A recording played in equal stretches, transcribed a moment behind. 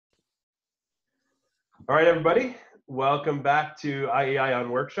All right, everybody. Welcome back to IEI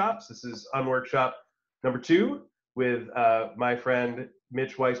UnWorkshops. This is UnWorkshop number 2 with my friend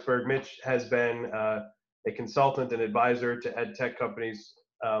Mitch Weisburgh. Mitch has been a consultant and advisor to ed tech companies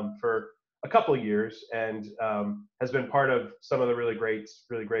for a couple of years and has been part of some of the really great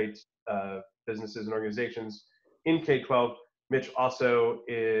businesses and organizations in K-12. Mitch also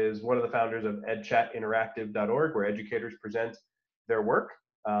is one of the founders of edchatinteractive.org, where educators present their work.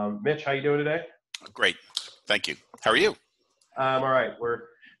 Mitch, how you doing today? Great. Thank you. How are you? All right.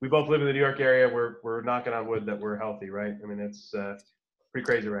 We both live in the New York area. We're knocking on wood that we're healthy, right? I mean, it's pretty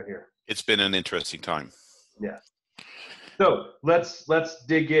crazy right here. It's been an interesting time. Yeah. So let's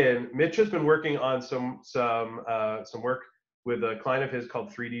dig in. Mitch has been working on some work with a client of his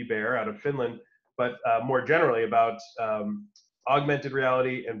called 3D Bear out of Finland, but more generally about augmented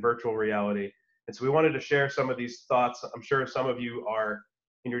reality and virtual reality. And so we wanted to share some of these thoughts. I'm sure some of you are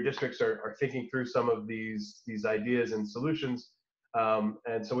in your districts are thinking through some of these ideas and solutions.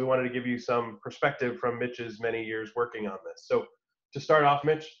 And so we wanted to give you some perspective from Mitch's many years working on this. So to start off,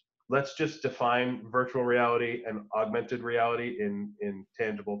 Mitch, let's just define virtual reality and augmented reality in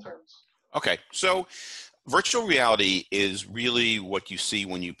tangible terms. Okay, so virtual reality is really what you see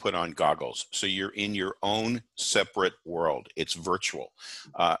when you put on goggles. So you're in your own separate world. It's virtual.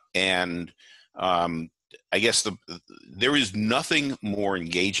 I guess there is nothing more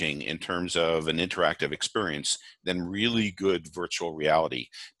engaging in terms of an interactive experience than really good virtual reality,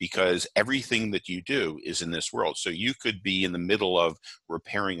 because everything that you do is in this world. So you could be in the middle of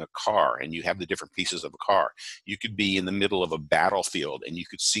repairing a car and you have the different pieces of a car. You could be in the middle of a battlefield and you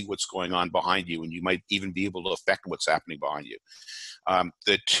could see what's going on behind you, and you might even be able to affect what's happening behind you.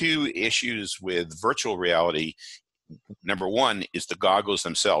 The two issues with virtual reality, number one, is the goggles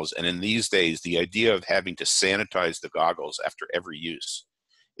themselves. And in these days, the idea of having to sanitize the goggles after every use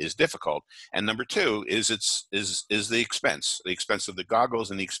is difficult. And number two is the expense of the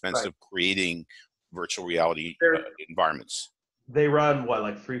goggles and the expense of creating virtual reality environments. They run what,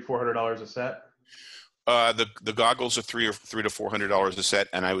 like $300-400 a set? The goggles are $300 to $400 a set,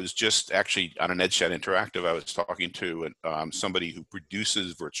 and I was just actually on an EdChat Interactive. I was talking to somebody who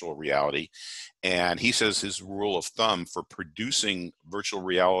produces virtual reality, and he says his rule of thumb for producing virtual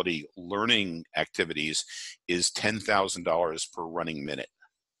reality learning activities is $10,000 per running minute.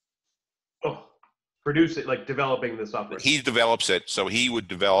 Oh, produce it, like developing the software. He develops it, so he would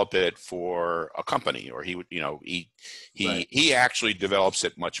develop it for a company, or he would, he actually develops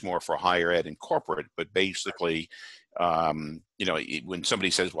it much more for higher ed and corporate. But basically, when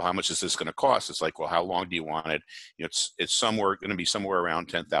somebody says, "Well, how much is this going to cost?" It's like, "Well, how long do you want it?" It's going to be somewhere around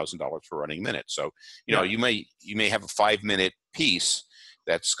 $10,000 per running minute. So you may have a 5-minute piece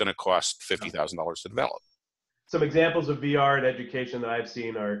that's going to cost $50,000 to develop. Some examples of VR in education that I've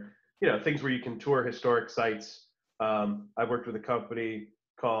seen are things where you can tour historic sites. I've worked with a company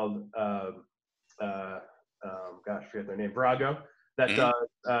called, I forget their name, Virago, that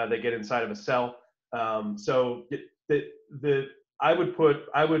does, they get inside of a cell. So I would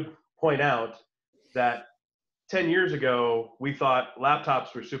point out that 10 years ago, we thought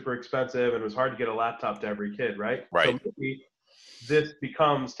laptops were super expensive and it was hard to get a laptop to every kid, right? Right. So maybe this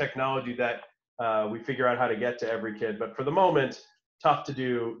becomes technology that we figure out how to get to every kid. But for the moment, tough to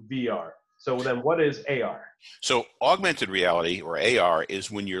do VR. So then what is AR? So augmented reality, or AR,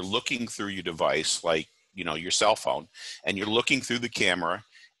 is when you're looking through your device, like your cell phone, and you're looking through the camera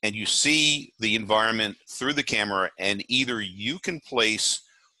and you see the environment through the camera, and either you can place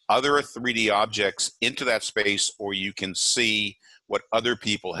other 3D objects into that space, or you can see what other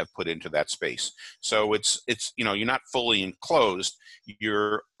people have put into that space. So it's you're not fully enclosed,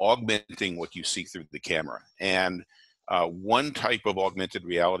 you're augmenting what you see through the camera. And one type of augmented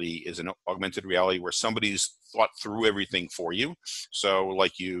reality is an augmented reality where somebody's thought through everything for you. So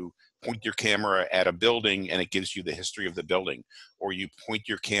like you point your camera at a building and it gives you the history of the building, or you point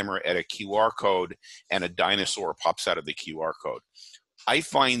your camera at a QR code and a dinosaur pops out of the QR code. I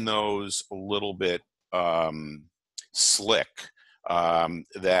find those a little bit slick,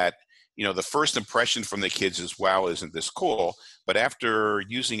 that the first impression from the kids is, wow, isn't this cool? But after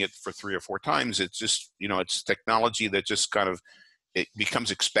using it for 3 or 4 times, it's just, it's technology that just it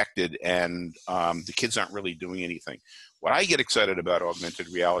becomes expected, and the kids aren't really doing anything. What I get excited about augmented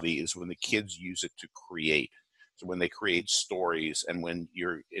reality is when the kids use it to create. So when they create stories and when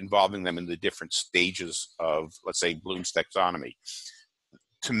you're involving them in the different stages of, let's say, Bloom's taxonomy.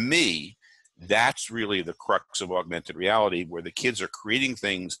 To me, that's really the crux of augmented reality, where the kids are creating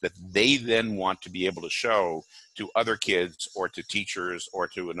things that they then want to be able to show to other kids or to teachers or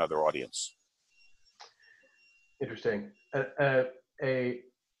to another audience. Interesting.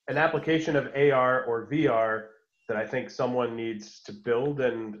 an application of AR or VR that I think someone needs to build.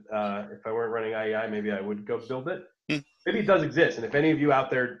 And if I weren't running IEI, maybe I would go build it. Hmm. Maybe it does exist. And if any of you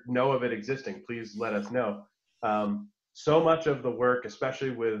out there know of it existing, please let us know. So much of the work, especially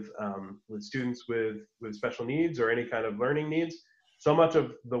with students with special needs or any kind of learning needs, so much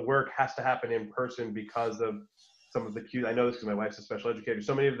of the work has to happen in person because of some of the cues. I know this because my wife's a special educator.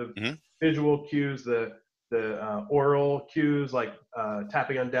 So many of the visual cues, the oral cues, like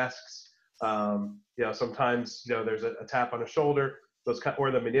tapping on desks. Sometimes there's a tap on a shoulder.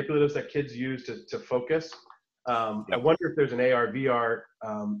 Or the manipulatives that kids use to focus. I wonder if there's an AR VR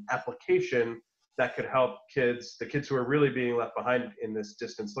application that could help the kids who are really being left behind in this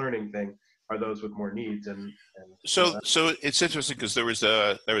distance learning thing are those with more needs. So it's interesting because there was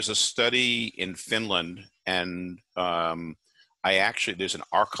a study in Finland, and there's an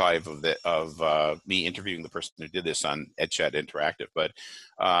archive of me interviewing the person who did this on EdChat Interactive, but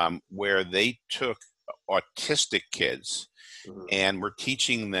where they took autistic kids and were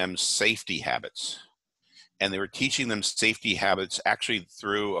teaching them safety habits. And they were teaching them safety habits actually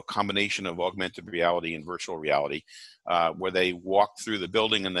through a combination of augmented reality and virtual reality, where they walked through the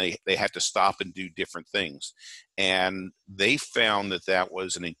building and they had to stop and do different things. And they found that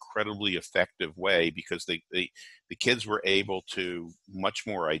was an incredibly effective way because the kids were able to much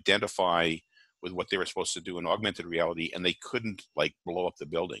more identify with what they were supposed to do in augmented reality, and they couldn't like blow up the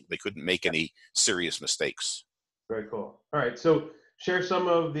building. They couldn't make any serious mistakes. Very cool. All right. So share some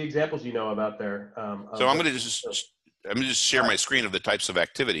of the examples you know about there. So I'm going to just share my screen of the types of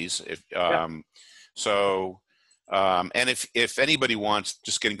activities. And if anybody wants,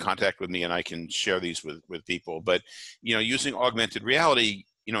 just get in contact with me and I can share these with people. But using augmented reality,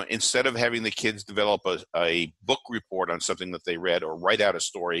 instead of having the kids develop a book report on something that they read or write out a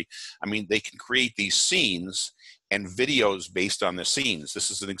story, they can create these scenes and videos based on the scenes.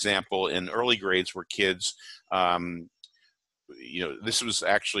 This is an example in early grades where kids. This was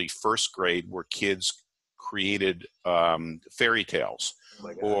actually first grade where kids created fairy tales,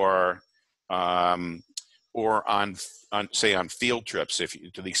 or on field trips.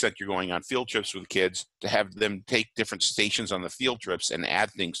 To the extent you're going on field trips with kids, to have them take different stations on the field trips and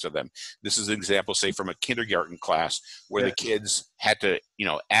add things to them. This is an example, say, from a kindergarten class where the kids had to,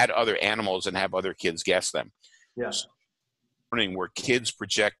 add other animals and have other kids guess them. Yes. Where kids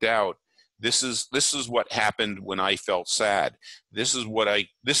project out. This is what happened when I felt sad. This is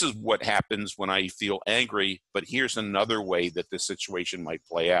what happens when I feel angry. But here's another way that this situation might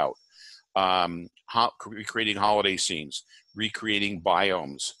play out. Recreating holiday scenes, recreating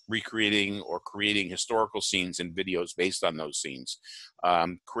biomes, recreating or creating historical scenes and videos based on those scenes,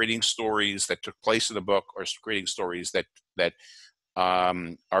 creating stories that took place in a book, or creating stories that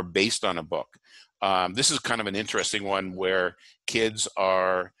are based on a book. This is kind of an interesting one where kids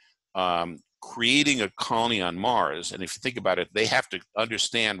are creating a colony on Mars, and if you think about it, they have to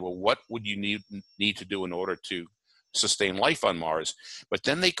understand, well, what would you need to do in order to sustain life on Mars? But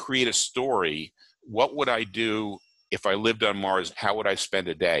then they create a story. What would I do if I lived on Mars? How would I spend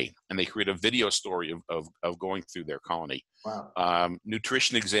a day? And they create a video story of going through their colony. Wow.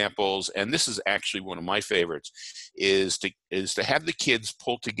 Nutrition examples, and this is actually one of my favorites, is to have the kids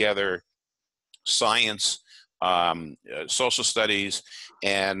pull together science, social studies,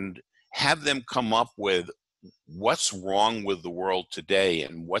 and have them come up with what's wrong with the world today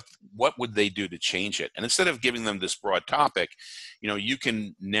and what would they do to change it. And instead of giving them this broad topic, you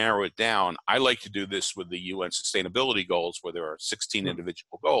can narrow it down. I like to do this with the UN sustainability goals, where there are 16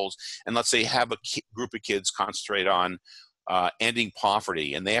 individual goals, and let's say have a group of kids concentrate on ending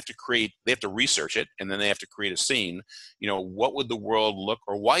poverty, and they have to research it, and then they have to create a scene. What would the world look,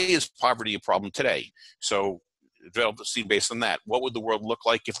 or why is poverty a problem today? So develop a scene based on that. What would the world look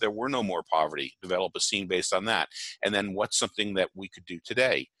like if there were no more poverty? Develop a scene based on that. And then what's something that we could do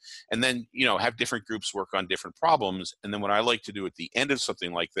today? And then, have different groups work on different problems. And then what I like to do at the end of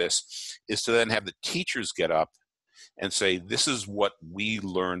something like this is to then have the teachers get up and say, this is what we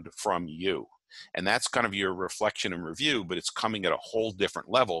learned from you. And that's kind of your reflection and review, but it's coming at a whole different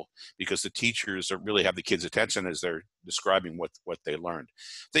level because the teachers really have the kids' attention as they're describing what they learned.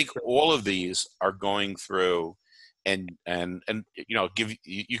 I think all of these are going through, and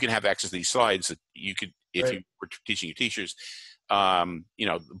you can have access to these slides that you could, if you were teaching your teachers,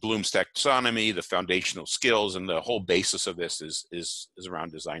 Bloom's taxonomy, the foundational skills, and the whole basis of this is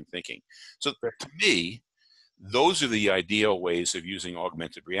around design thinking. So to me, those are the ideal ways of using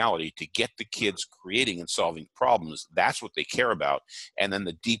augmented reality to get the kids creating and solving problems. That's what they care about. And then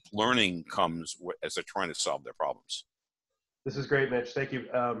the deep learning comes as they're trying to solve their problems. This is great, Mitch. Thank you.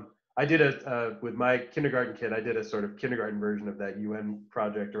 I did with my kindergarten kid, I did a sort of kindergarten version of that UN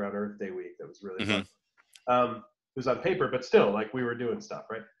project around Earth Day week. That was really fun. It was on paper, but still, like, we were doing stuff,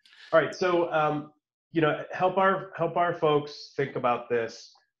 right? All right, so help our folks think about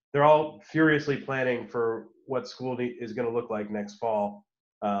this. They're all furiously planning for what school is going to look like next fall,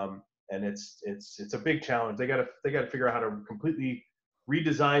 and it's a big challenge. They got to figure out how to completely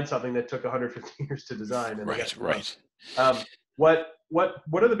redesign something that took 150 years to design. And Right.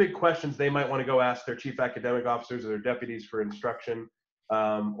 What are the big questions they might want to go ask their chief academic officers or their deputies for instruction,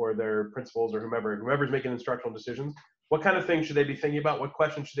 or their principals or whomever's making instructional decisions? What kind of things should they be thinking about? What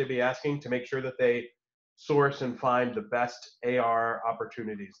questions should they be asking to make sure that they source and find the best AR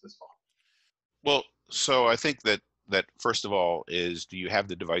opportunities this fall? Well, so I think that first of all is, do you have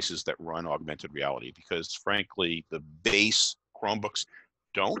the devices that run augmented reality? Because frankly, the base Chromebooks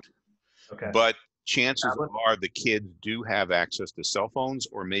don't. Okay. But chances are the kids do have access to cell phones,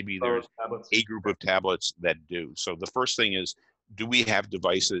 or maybe there's a group of tablets that do. So the first thing is, do we have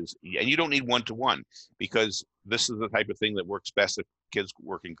devices? And you don't need one-to-one, because this is the type of thing that works best if kids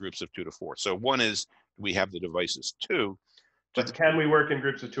work in groups of 2 to 4. So one is, do we have the devices? Two, but can we work in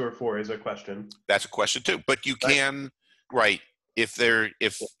groups of 2 or 4 is a question. That's a question too. But you can, right?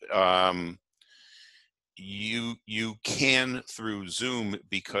 You can through Zoom,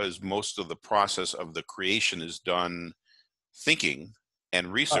 because most of the process of the creation is done thinking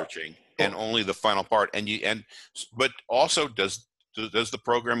and researching, and only the final part. But also, does the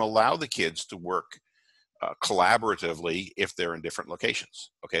program allow the kids to work collaboratively if they're in different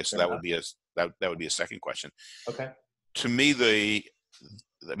locations? Okay, so that would be a second question. Okay. To me,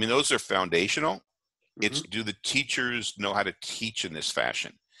 those are foundational. It's, do the teachers know how to teach in this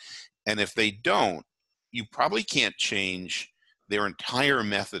fashion? And if they don't, you probably can't change their entire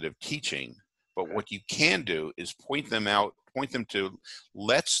method of teaching. But what you can do is point them to,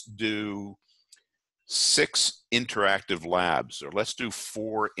 let's do 6 interactive labs, or let's do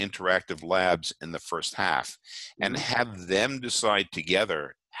 4 interactive labs in the first half, and have them decide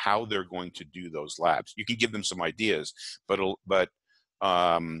together how they're going to do those labs. You can give them some ideas, but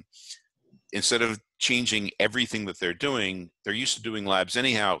instead of changing everything that they're doing, they're used to doing labs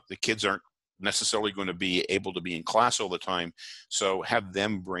anyhow. The kids aren't necessarily going to be able to be in class all the time. So have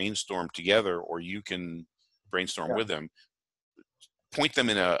them brainstorm together, or you can brainstorm with them. Point them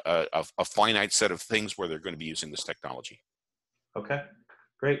in a finite set of things where they're going to be using this technology. Okay,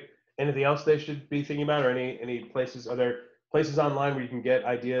 great. Anything else they should be thinking about, or any places? Are there places online where you can get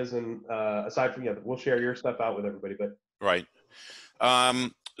ideas? And aside from, we'll share your stuff out with everybody. But right.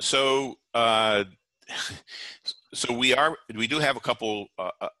 So we do have a couple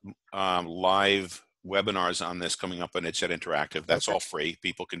live webinars on this coming up on It's Yet Interactive. That's all free.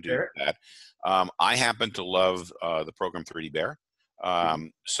 People can do that. I happen to love the program 3D Bear.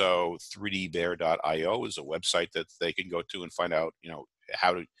 So 3dbear.io is a website that they can go to and find out,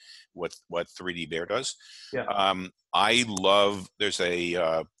 what 3D Bear does. I love, there's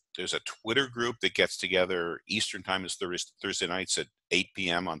a Twitter group that gets together. Eastern time is Thursday nights at 8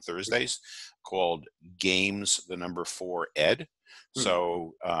 p.m. on Thursdays, called Games, the number 4 Ed.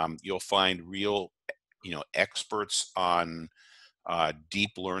 So you'll find real, experts on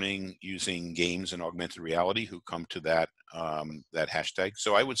deep learning using games and augmented reality who come to that hashtag.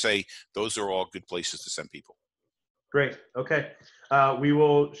 So I would say those are all good places to send people. Great. Okay. We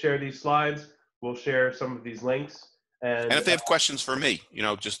will share these slides. We'll share some of these links. And if they have questions for me,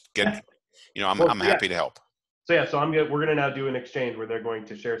 just get, I'm happy to help. So we're going to now do an exchange where they're going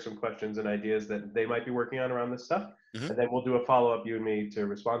to share some questions and ideas that they might be working on around this stuff. And then we'll do a follow-up, you and me, to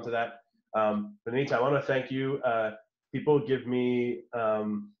respond to that. In the meantime, I want to thank you. People give me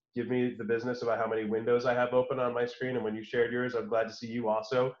the business about how many windows I have open on my screen. And when you shared yours, I'm glad to see you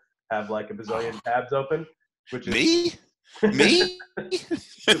also have like a bazillion tabs open. Which is me?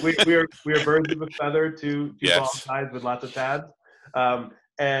 we are birds of a feather, two ball sides with lots of tabs.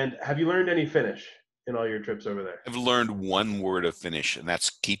 And have you learned any Finnish in all your trips over there? I've learned one word of Finnish, and that's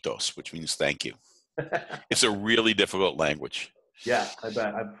kiitos, which means thank you. It's a really difficult language. Yeah, I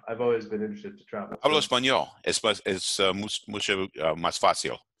bet. I've always been interested to travel. Hablo español. Es mucho más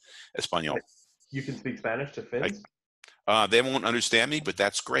fácil. Español. You can speak Spanish to Finns? They won't understand me, but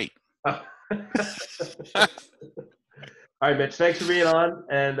that's great. All right, Mitch, thanks for being on,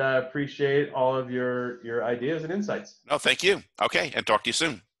 and appreciate all of your ideas and insights. No, thank you. Okay, and talk to you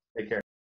soon. Take care.